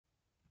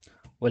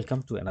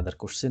Welcome to another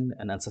question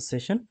and answer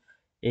session.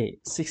 A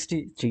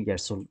 63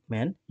 years old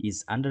man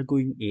is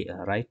undergoing a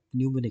right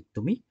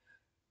pneumonectomy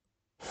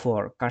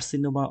for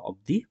carcinoma of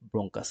the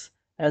bronchus.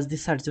 As the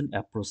surgeon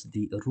approaches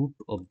the root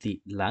of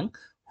the lung,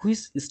 which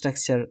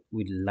structure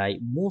will lie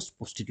most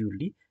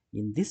posteriorly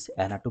in this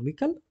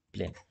anatomical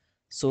plane.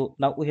 So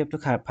now we have to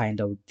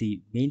find out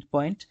the main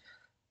point.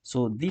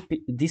 So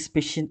this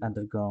patient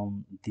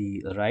undergone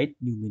the right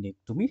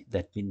pneumonectomy.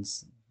 That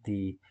means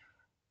the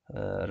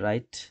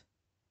right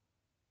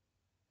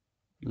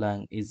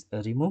lung is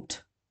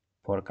removed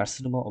for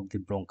carcinoma of the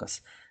bronchus.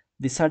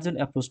 The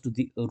surgeon approached to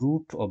the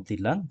root of the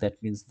lung, that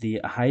means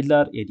the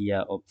hilar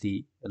area of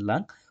the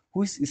lung,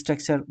 which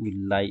structure will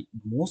lie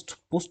most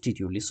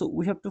posteriorly. So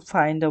we have to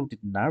find out the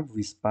nerve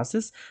which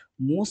passes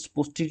most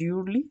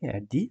posteriorly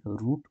at the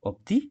root of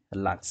the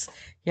lungs.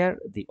 Here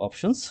the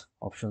options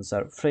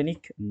are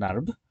phrenic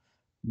nerve,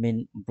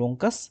 main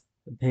bronchus,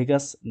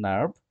 vagus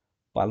nerve,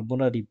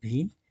 pulmonary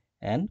vein,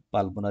 and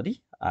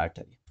pulmonary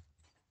artery.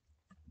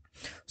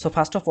 So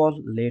first of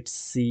all, let's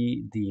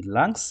see the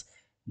lungs.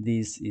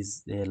 This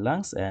is the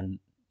lungs, and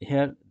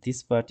here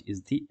this part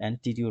is the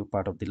anterior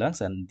part of the lungs,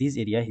 and this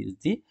area is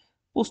the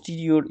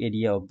posterior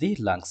area of the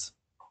lungs.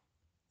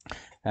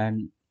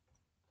 And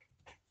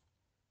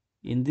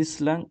in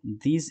this lung,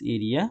 this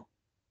area,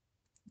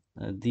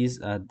 these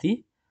are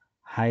the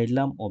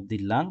hilum of the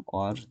lung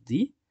or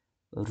the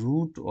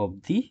root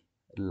of the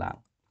lung.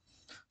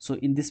 So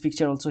in this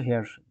picture also,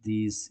 here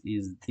this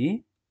is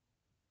the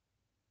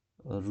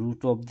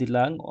root of the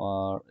lung,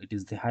 or it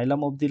is the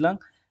hilum of the lung.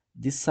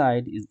 This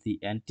side is the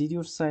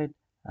anterior side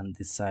and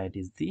this side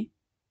is the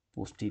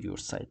posterior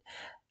side.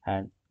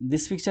 And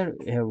this picture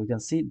here we can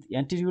see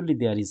anteriorly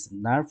there is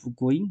nerve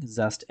going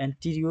just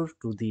anterior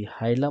to the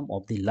hilum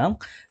of the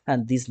lung,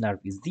 and this nerve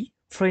is the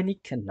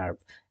phrenic nerve,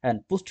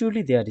 and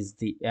posteriorly there is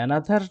the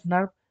another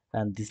nerve,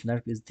 and this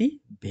nerve is the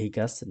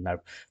vagus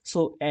nerve.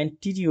 So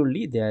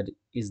anteriorly there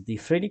is the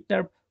phrenic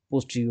nerve,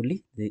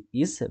 posteriorly there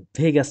is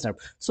vagus nerve.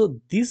 So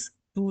this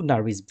two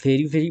nerve is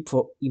very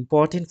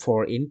important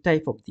for any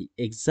type of the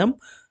exam,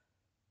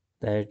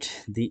 that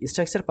the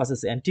structure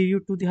passes anterior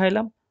to the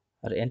hilum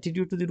or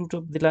anterior to the root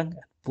of the lung,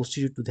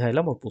 posterior to the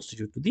hilum or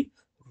posterior to the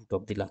root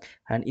of the lung.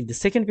 And in the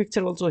second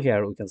picture also,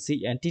 here we can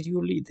see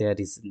anteriorly there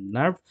is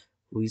nerve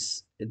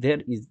which there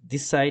is,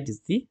 this side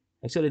is the,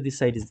 actually this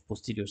side is the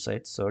posterior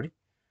side, sorry,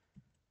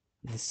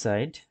 this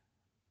side,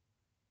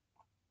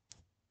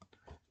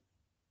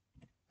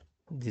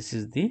 this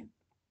is the,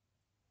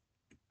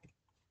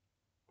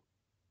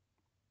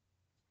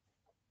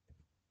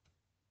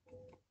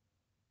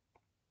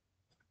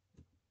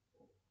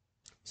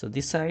 so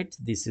this side,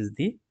 this is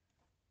the,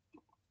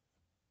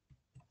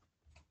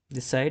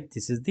 this side,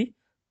 this is the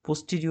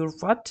posterior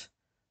part,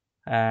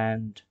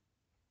 and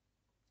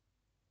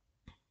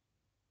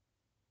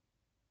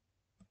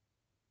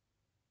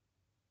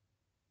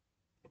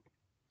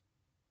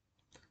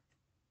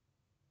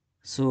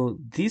so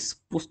this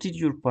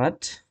posterior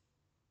part,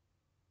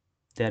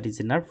 there is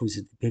a nerve which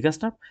is the vagus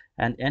nerve,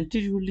 and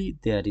anteriorly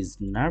there is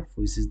nerve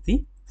which is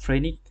the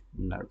phrenic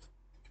nerve.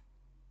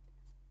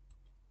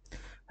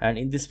 And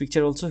in this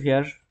picture also,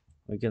 here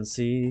we can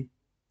see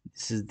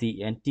this is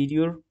the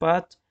anterior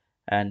part,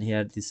 and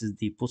here this is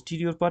the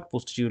posterior part.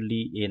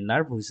 Posteriorly a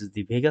nerve which is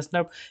the vagus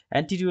nerve,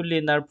 anteriorly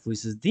a nerve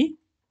which is the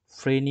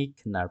phrenic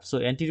nerve. So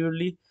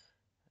anteriorly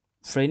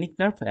phrenic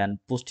nerve and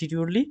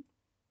posteriorly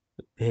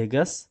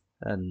vagus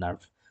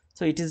nerve.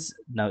 So it is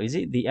now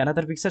easy. The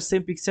another picture,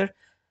 same picture,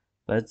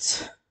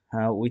 but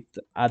with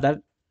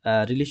other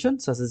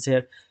relations, such as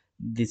here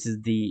this is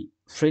the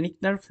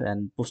phrenic nerve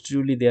and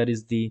posteriorly there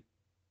is the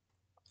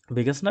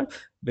vagus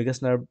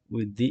nerve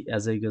with the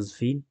azygous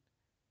vein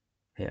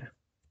here.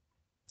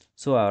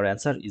 So our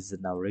answer is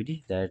now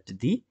ready, that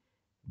the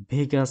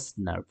vagus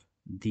nerve,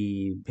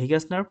 the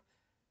vagus nerve,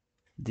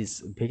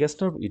 this vagus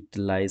nerve, it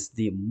lies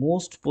the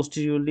most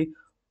posteriorly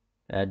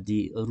at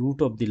the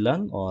root of the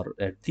lung or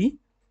at the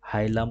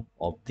hilum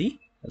of the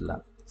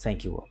lung.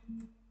 Thank you all.